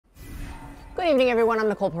Good evening, everyone. I'm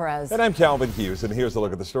Nicole Perez. And I'm Calvin Hughes, and here's a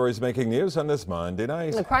look at the stories making news on this Monday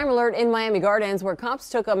night. The crime alert in Miami Gardens, where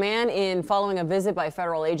cops took a man in following a visit by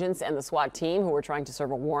federal agents and the SWAT team who were trying to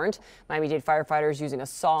serve a warrant. Miami-Dade firefighters using a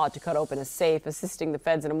saw to cut open a safe, assisting the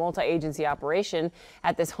feds in a multi-agency operation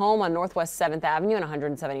at this home on Northwest 7th Avenue and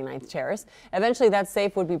 179th Terrace. Eventually, that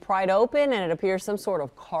safe would be pried open, and it appears some sort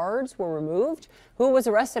of cards were removed. Who was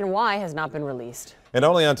arrested and why has not been released. And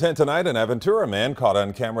only on 10 tonight in Aventura, a man caught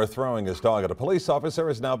on camera throwing his dog at a police officer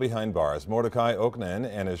is now behind bars. Mordecai Oknen,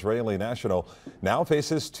 an Israeli national, now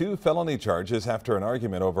faces 2 felony charges after an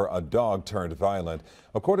argument over a dog turned violent.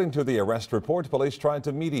 According to the arrest report, police tried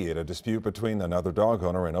to mediate a dispute between another dog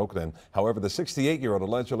owner and Oknen. However, the 68-year-old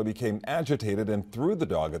allegedly became agitated and threw the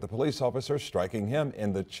dog at the police officer, striking him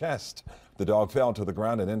in the chest. The dog fell to the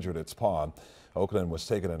ground and injured its paw. Oknen was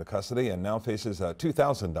taken into custody and now faces a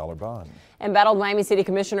 $2,000 bond. Embattled Miami City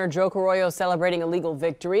Commissioner Joe Carollo celebrating a legal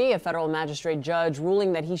victory. A federal magistrate judge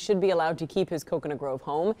ruling that he should be allowed to keep his Coconut Grove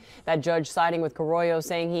home. That judge siding with Carollo,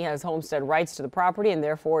 saying he has homestead rights to the property and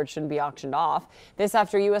therefore it shouldn't be auctioned off. This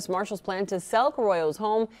after U.S. Marshals plan to sell Carollo's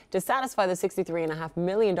home to satisfy the $63.5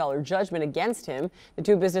 million judgment against him. The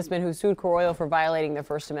 2 businessmen who sued Carollo for violating their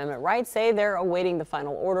First Amendment rights say they're awaiting the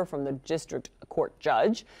final order from the district court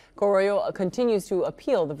judge. Carollo continues to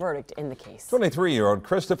appeal the verdict in the case. 23-year-old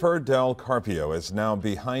Christopher Del Carpio is now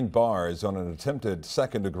behind bars on an attempted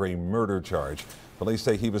second-degree murder charge. Police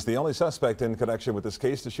say he was the only suspect in connection with this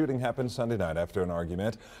case. The shooting happened Sunday night after an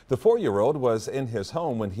argument. The 4-year-old was in his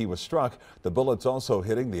home when he was struck. The bullets also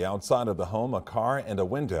hitting the outside of the home, a car, and a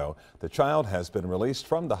window. The child has been released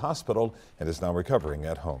from the hospital and is now recovering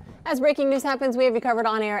at home. As breaking news happens, we have you covered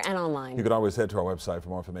on air and online. You can always head to our website for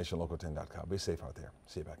more information, local10.com. Be safe out there.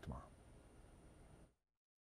 See you back tomorrow.